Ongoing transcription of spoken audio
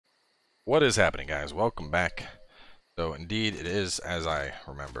What is happening, guys? Welcome back. So indeed it is as I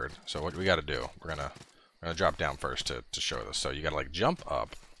remembered. So what we gotta do, we're gonna drop down first to show this. So you gotta like jump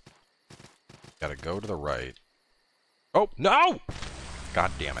up, gotta go to the right. Oh no!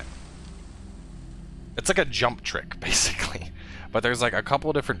 God damn it. It's like a jump trick basically. But there's like a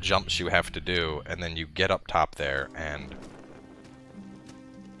couple of different jumps you have to do, and then you get up top there and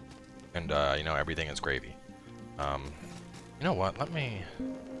you know, everything is gravy. You know what, let me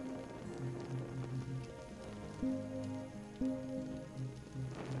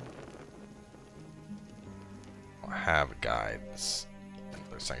have guides in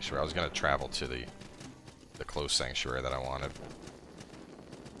the sanctuary. I was gonna travel to the close sanctuary that I wanted.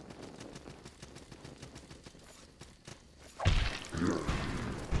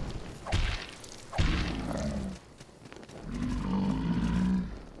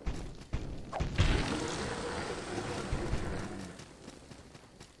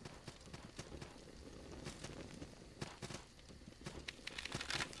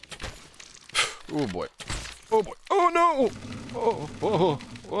 Oh boy. Oh boy. Oh no! Oh, whoa,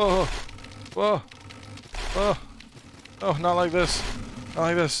 whoa, whoa, whoa. Oh, not like this. Not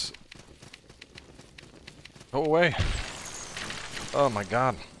like this. Go away. Oh my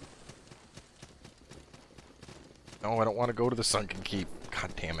god. No, I don't want to go to the sunken keep.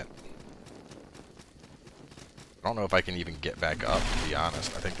 God damn it. I don't know if I can even get back up, to be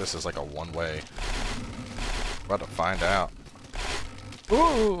honest. I think this is like a one-way. About to find out.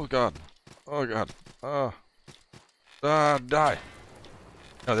 Oh god. Oh god. Die.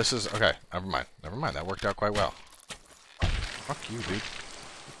 No, this is... Okay, never mind. Never mind. That worked out quite well. Fuck you,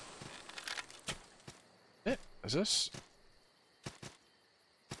 dude. Is this...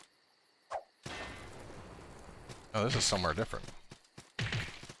 Oh, this is somewhere different.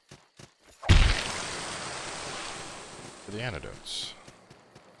 For the antidotes.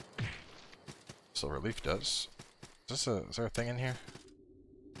 Silver leaf does. Is there a thing in here?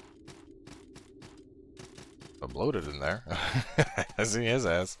 Bloated in there. I see his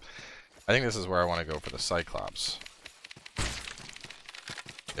ass. I think this is where I want to go for the Cyclops.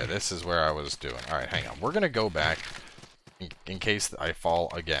 Yeah, this is where I was doing. Alright, hang on. We're going to go back in case I fall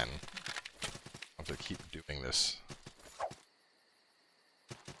again. I have to keep doing this.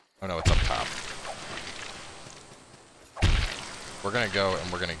 Oh no, it's up top. We're going to go and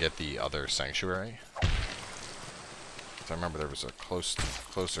we're going to get the other sanctuary. I remember there was a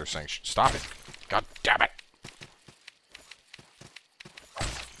closer sanctuary. Stop it! God damn it!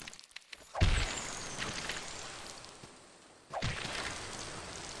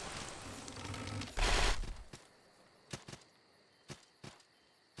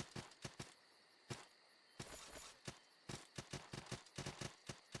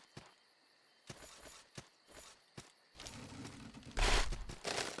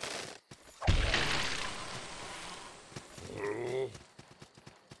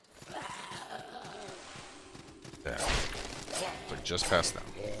 Yeah. So just past them.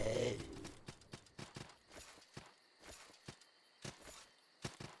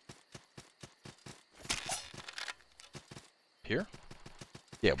 Here?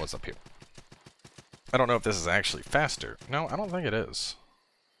 Yeah, what's up here? I don't know if this is actually faster. No, I don't think it is.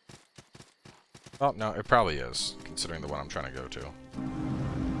 Oh, no, it probably is, considering the one I'm trying to go to.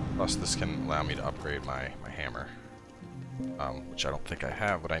 Plus, this can allow me to upgrade my hammer. Which I don't think I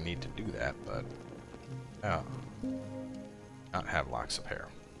have what I need to do that, but... Yeah. Not have locks of hair.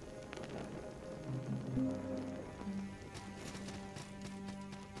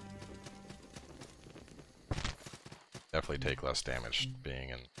 Definitely take less damage being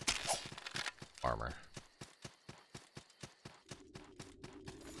in armor.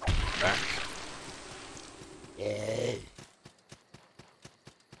 Back.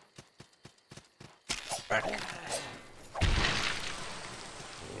 Back.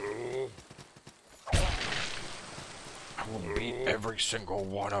 I will beat every single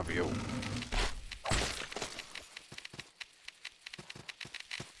one of you.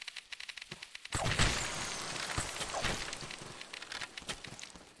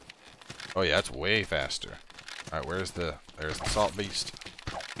 Oh yeah, it's way faster. Alright, there's the salt beast.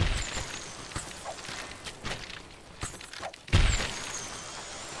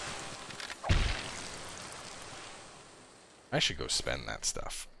 I should go spend that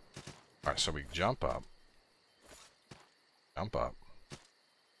stuff. Alright, so we jump up. Jump up.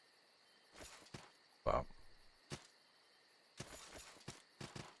 Up.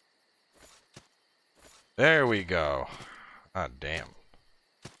 There we go. Ah, damn.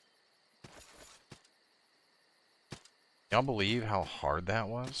 Y'all believe how hard that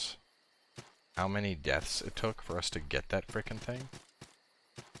was? How many deaths it took for us to get that frickin' thing?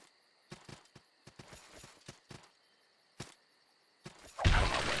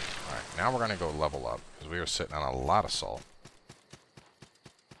 now we're gonna go level up, because we are sitting on a lot of salt.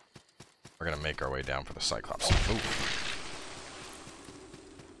 We're gonna make our way down for the Cyclops. Ooh.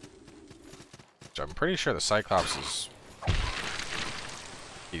 Which I'm pretty sure the Cyclops is...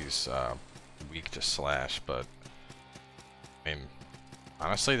 he's weak to slash, but... I mean,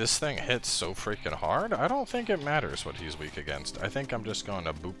 honestly, this thing hits so freaking hard, I don't think it matters what he's weak against. I think I'm just going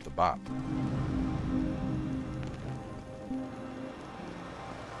to boop the bop.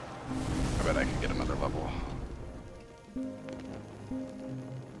 I bet I can get another level.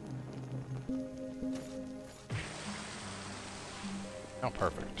 Oh,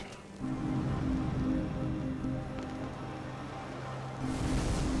 perfect.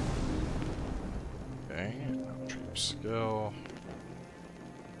 Okay, trip skill.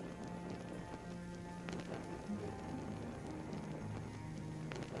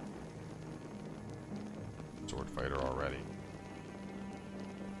 Sword fighter already.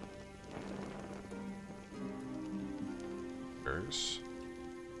 There's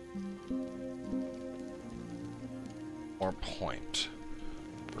more point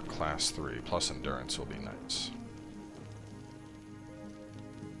for class 3, plus endurance will be nice.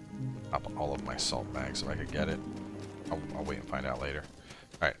 Pop all of my salt bags if I could get it. I'll wait and find out later.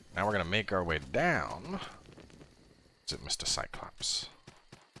 Alright, now we're gonna make our way down. Is it Mr. Cyclops?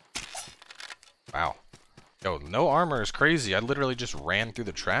 Wow. Yo, no armor is crazy. I literally just ran through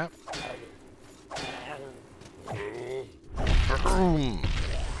the trap. Boom!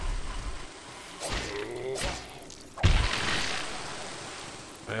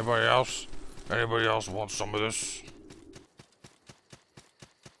 Anybody else? Anybody else want some of this?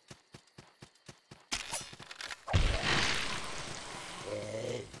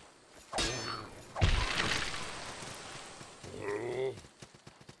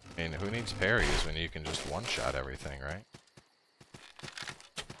 I mean, who needs parries when you can just one-shot everything, right?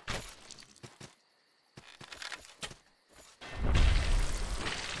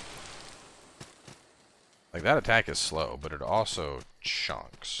 Like, that attack is slow, but it also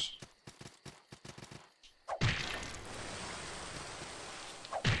chunks.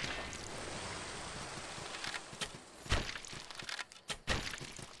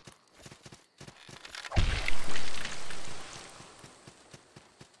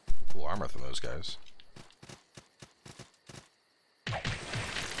 Cool armor from those guys. Oh,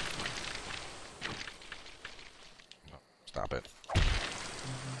 stop it.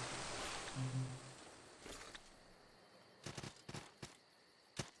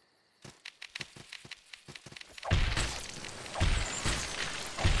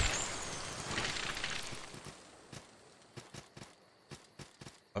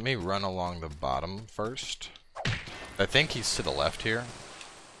 Let me run along the bottom first. I think he's to the left here.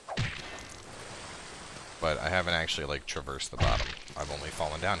 But I haven't actually, like, traversed the bottom. I've only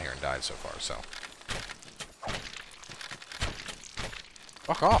fallen down here and died so far, so.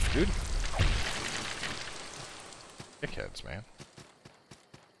 Fuck off, dude. Dickheads, man.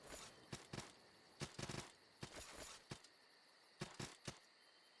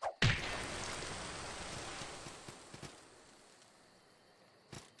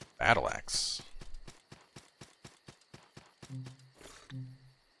 Battle axe.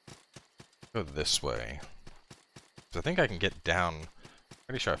 Go this way. So I think I can get down.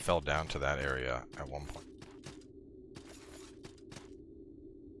 Pretty sure I fell down to that area at one point.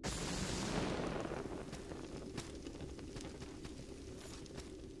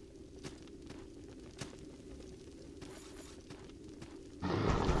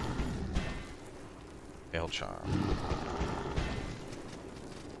 Hail charm.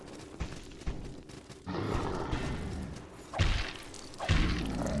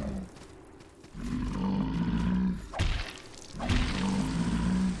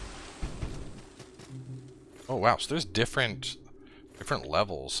 Oh wow, so there's different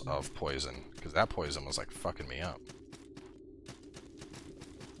levels of poison, because that poison was like fucking me up.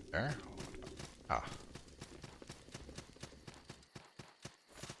 There? Ah.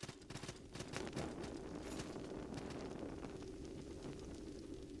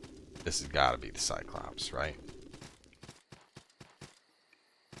 This has got to be the Cyclops, right?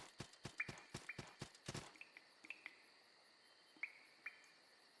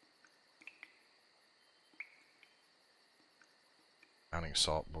 Mounting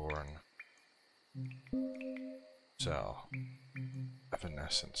Saltborn. So,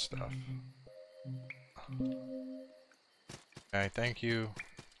 evanescent stuff. Okay, thank you.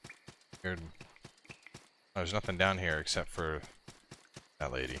 Here. Oh, there's nothing down here except for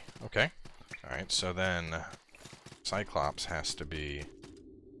that lady. Okay. Alright, so then Cyclops has to be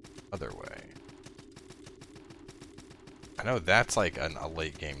other way. I know that's like a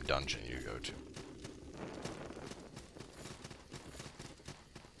late game dungeon you go to.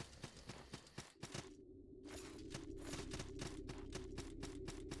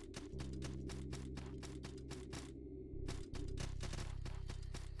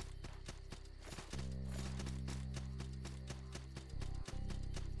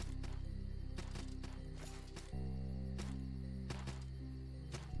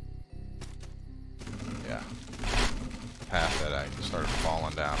 Yeah. Path that I started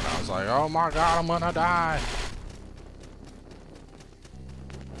falling down, and I was like, oh my god, I'm gonna die.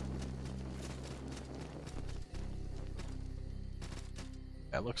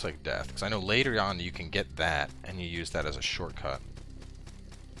 That looks like death, because I know later on you can get that, and you use that as a shortcut.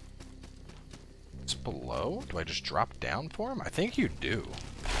 It's below? Do I just drop down for him? I think you do.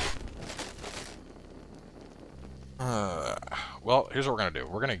 Well, here's what we're gonna do.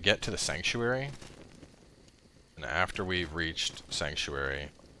 We're gonna get to the sanctuary, and after we've reached sanctuary,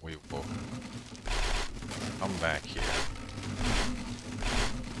 we will come back here.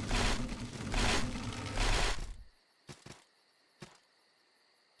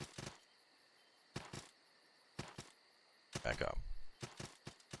 Back up.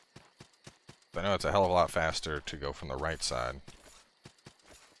 I know it's a hell of a lot faster to go from the right side.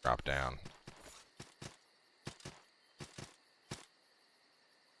 Drop down.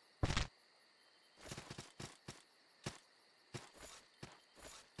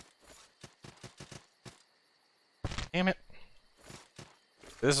 Damn it.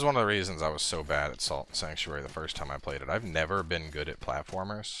 This is one of the reasons I was so bad at Salt and Sanctuary the first time I played it. I've never been good at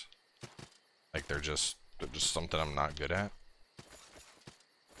platformers. Like, they're just something I'm not good at.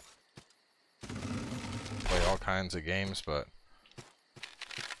 Play all kinds of games, but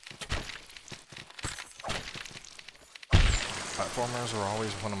platformers are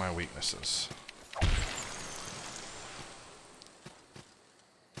always one of my weaknesses.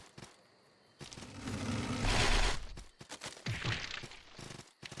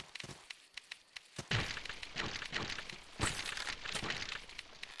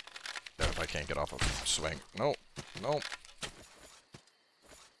 If I can't get off of swing. Nope. Nope.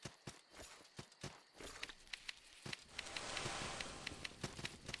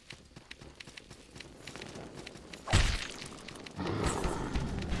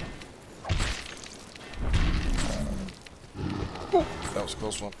 That was a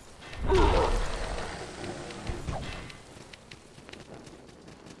close one.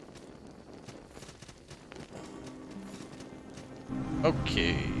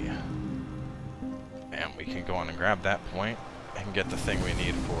 Okay. And we can go on and grab that point and get the thing we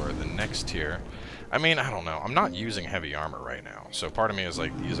need for the next tier. I mean, I don't know. I'm not using heavy armor right now. So part of me is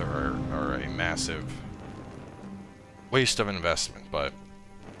like, these are a massive waste of investment. But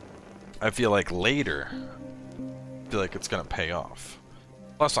I feel like later, I feel like it's going to pay off.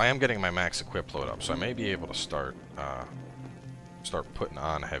 Plus, I am getting my max equip load up, so I may be able to start putting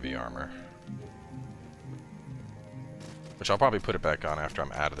on heavy armor. Which I'll probably put it back on after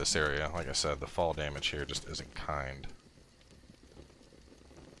I'm out of this area. Like I said, the fall damage here just isn't kind.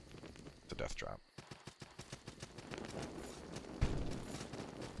 It's a death drop.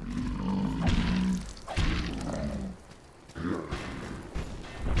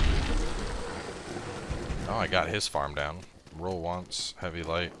 Oh, I got his farm down. Roll once, heavy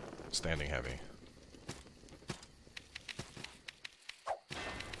light, standing heavy.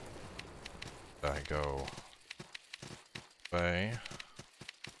 I go way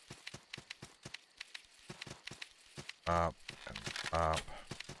up and up.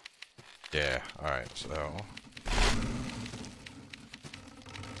 Yeah, alright, so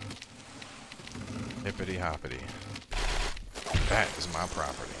hippity hoppity. That is my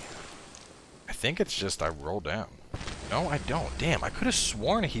property. I think it's just I roll down. No, I don't. Damn, I could have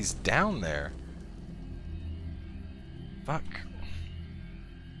sworn he's down there. Fuck.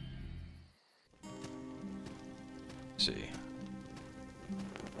 Let's see.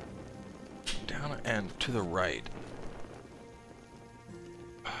 Down and to the right.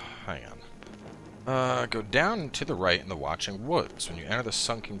 Hang on. Go down to the right in the Watching Woods. When you enter the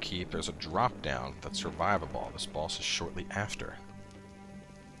Sunken Keep, there's a drop down that's survivable. This boss is shortly after.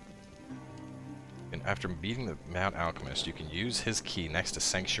 And after beating the Mount Alchemist, you can use his key next to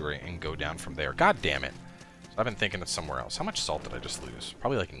Sanctuary and go down from there. God damn it. So I've been thinking it's somewhere else. How much salt did I just lose?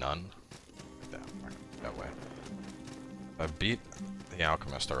 Probably like none. That way. I beat the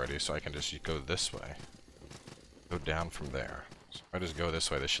Alchemist already, so I can just go this way. Go down from there. So if I just go this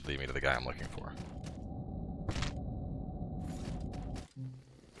way, this should lead me to the guy I'm looking for.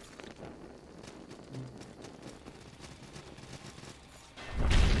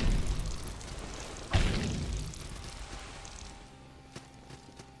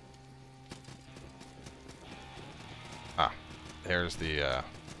 there's the, yeah,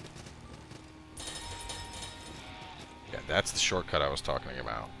 that's the shortcut I was talking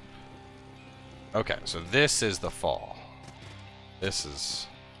about. Okay, so this is the fall. This is...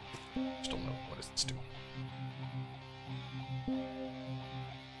 Still no. What does this do?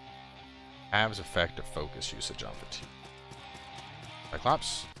 Halves effective focus usage on fatigue.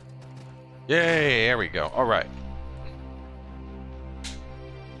 Cyclops? Yay! There we go. Alright.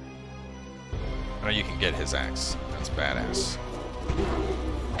 I know you can get his axe. That's badass.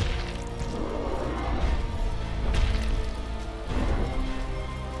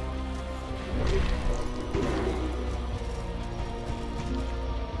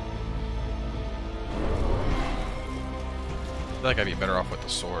 I feel like I'd be better off with the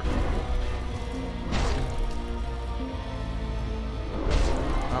sword.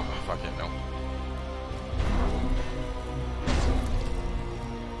 Oh, fuck it, no.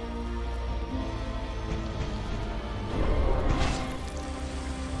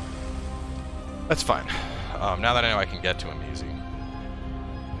 That's fine. Now that I know I can get to him easy.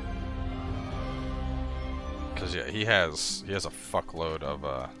 Because, yeah, he has a fuckload of,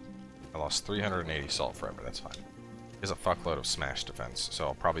 I lost 380 salt forever, that's fine. He has a fuckload of smash defense, so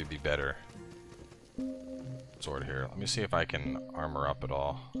I'll probably be better. Sword here. Let me see if I can armor up at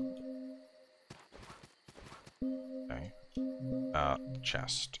all. Okay.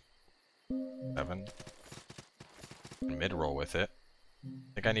 Chest. 7. Mid-roll with it.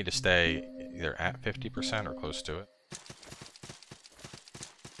 I think I need to stay either at 50% or close to it.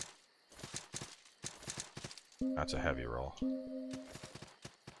 That's a heavy roll.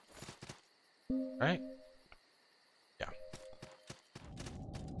 Right? Yeah.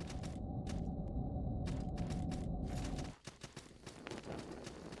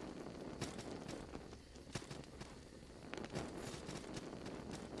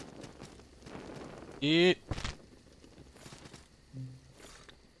 Eat.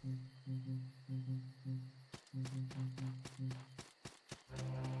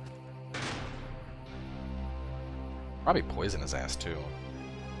 Probably poison his ass too.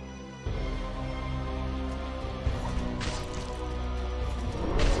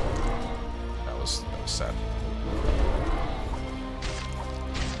 That was sad.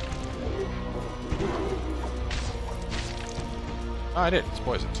 Oh, I did. It's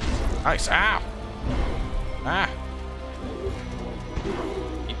poisoned. Nice. Ow! Ah!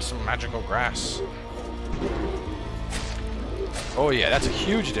 Eat some magical grass. Oh yeah, that's a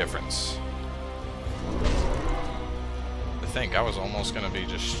huge difference. I think I was almost gonna be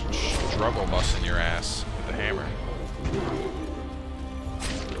just struggle busting your ass with the hammer.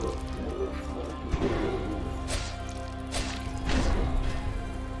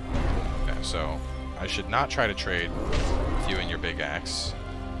 Okay, so I should not try to trade with you and your big axe.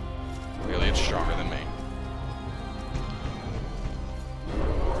 Really, it's stronger than me.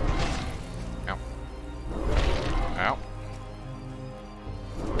 Ow. Ow.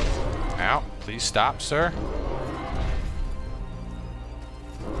 Ow. Please stop, sir.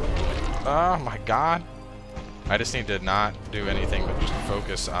 Oh my god. I just need to not do anything but just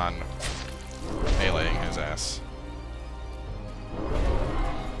focus on meleeing his ass.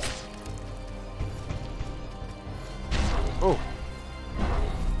 Oh.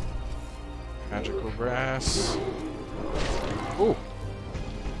 Magical grass. Ooh.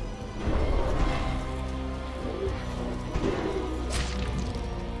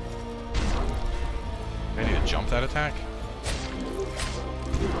 I need to jump that attack.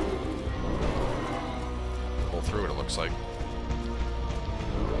 Pull through it looks like.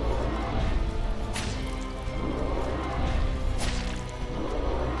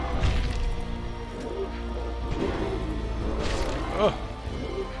 Oh.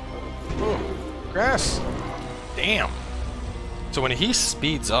 Oh. Grass. Damn. So when he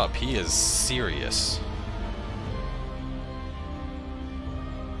speeds up, he is serious.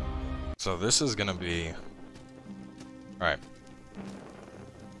 So this is gonna be... Alright.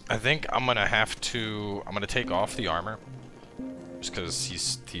 I think I'm gonna have to... I'm gonna take off the armor. Just because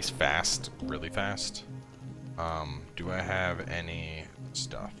he's fast. Really fast. Do I have any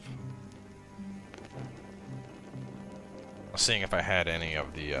stuff? I was seeing if I had any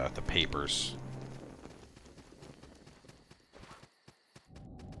of the papers.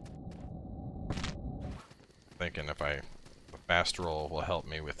 Thinking if a fast roll will help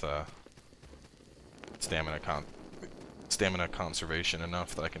me with stamina conservation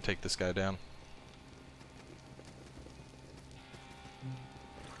enough that I can take this guy down.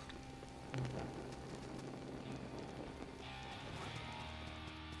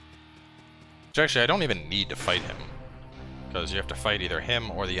 Which actually I don't even need to fight him, because you have to fight either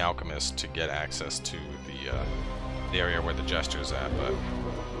him or the alchemist to get access to the area where the Jester's at, but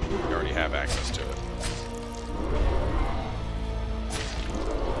we already have access to it.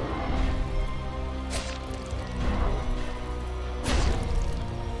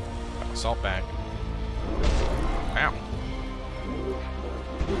 Assault back. Ow.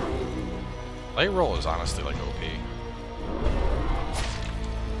 Light roll is honestly like OP.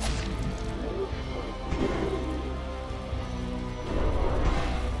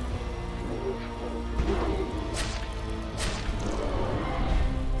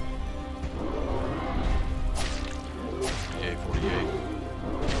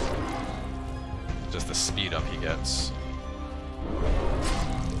 Just the speed up he gets.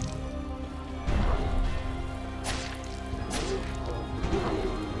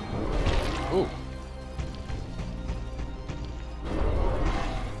 Ooh.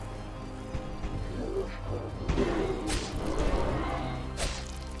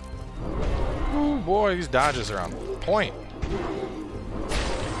 Ooh, boy, these dodges are on point.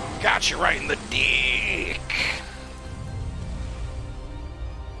 Got you right in the dick.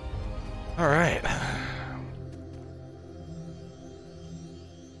 All right.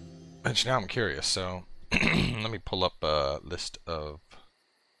 Which now I'm curious, so let me pull up a list of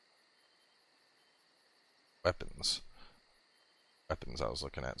weapons I was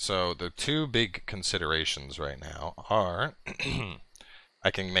looking at. So the two big considerations right now are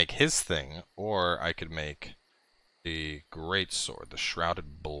I can make his thing, or I could make the greatsword, the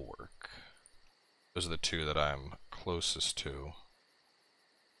shrouded bulwark. Those are the two that I'm closest to.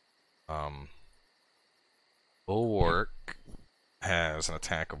 Bulwark has an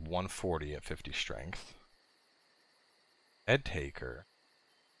attack of 140 at 50 strength. Head Taker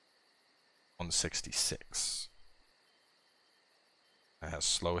 166. It has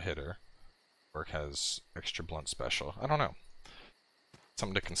slow hitter. Bulwark has extra blunt special. I don't know.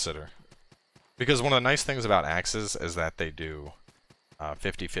 Something to consider. Because one of the nice things about axes is that they do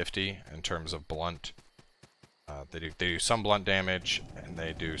 50-50 in terms of blunt. They do some blunt damage, and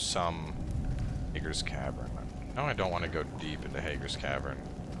they do some Hager's Cavern. No, I don't want to go deep into Hager's Cavern.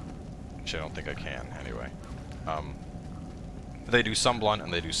 Which I don't think I can, anyway. They do some blunt,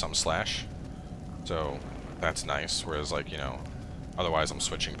 and they do some slash. So, that's nice. Whereas, like, you know, otherwise I'm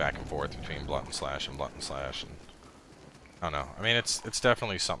switching back and forth between blunt and slash and blunt and slash. And I don't know. I mean, it's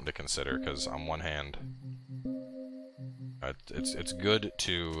definitely something to consider, because on one hand, it's good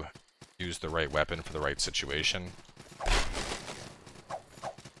to use the right weapon for the right situation.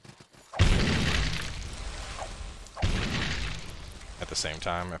 At the same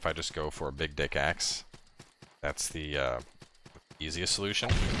time, if I just go for a big dick axe, that's the easiest solution.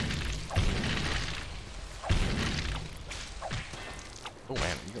 Oh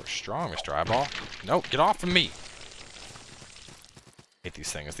man, you are strong, Mr. Eyeball. No, get off of me! I hate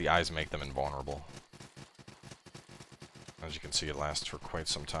these things. The eyes make them invulnerable. As you can see, it lasts for quite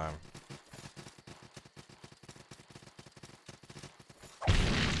some time.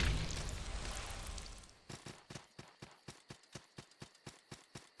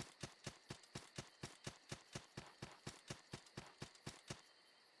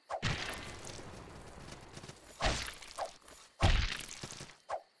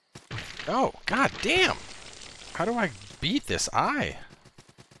 Oh, god damn! How do I beat this eye?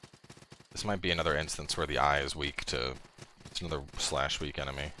 This might be another instance where the eye is weak to... It's another slash weak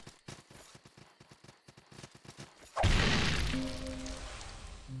enemy.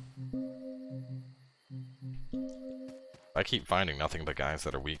 I keep finding nothing but guys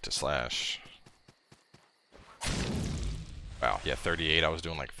that are weak to slash. Wow, yeah, 38. I was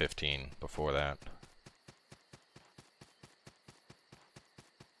doing like 15 before that.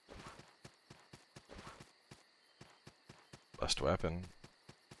 Blessed weapon.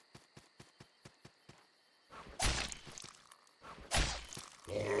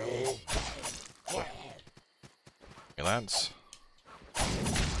 Hey, lads. I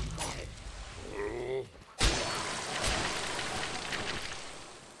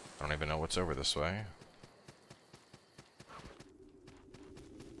don't even know what's over this way.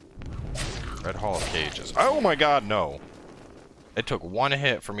 Red Hall of Cages. Oh my god, no! It took one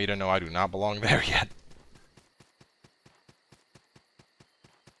hit for me to know I do not belong there yet.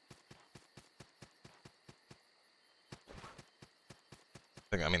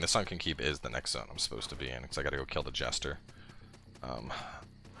 I mean, the Sunken Keep is the next zone I'm supposed to be in, because I gotta go kill the Jester. Let's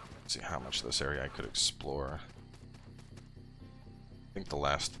see how much of this area I could explore. I think the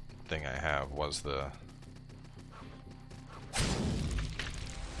last thing I have was the...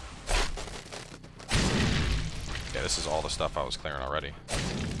 Yeah, this is all the stuff I was clearing already.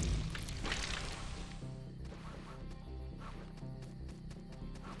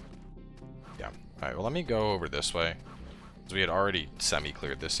 Yeah. Alright, well, let me go over this way. Because we had already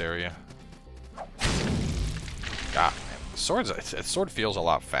semi-cleared this area. God, man. The sword feels a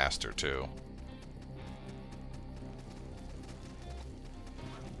lot faster, too.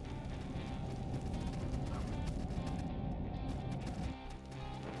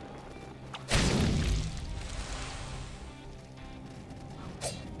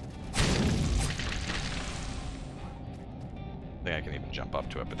 I think I can even jump up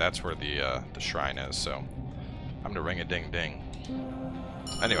to it, but that's where the shrine is, so I'm to ring-a-ding-ding.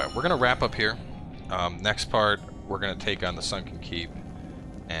 Anyway, we're gonna wrap up here. Next part, we're gonna take on the Sunken Keep,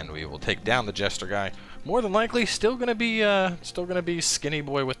 and we will take down the Jester guy. More than likely, still gonna be Skinny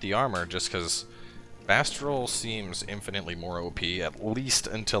Boy with the armor, just because Visceral seems infinitely more OP, at least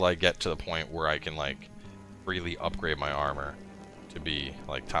until I get to the point where I can like freely upgrade my armor to be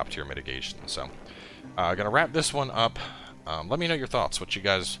like top tier mitigation. So, gonna wrap this one up. Let me know your thoughts, what you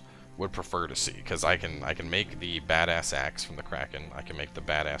guys would prefer to see, because I can make the badass axe from the Kraken, I can make the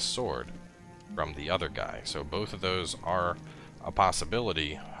badass sword from the other guy, so both of those are a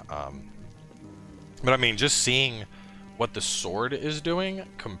possibility. But I mean, just seeing what the sword is doing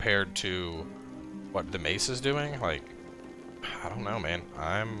compared to what the mace is doing, like, I don't know, man.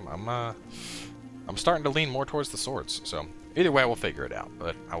 I'm starting to lean more towards the swords. So either way, we'll figure it out.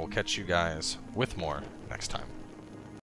 But I will catch you guys with more next time.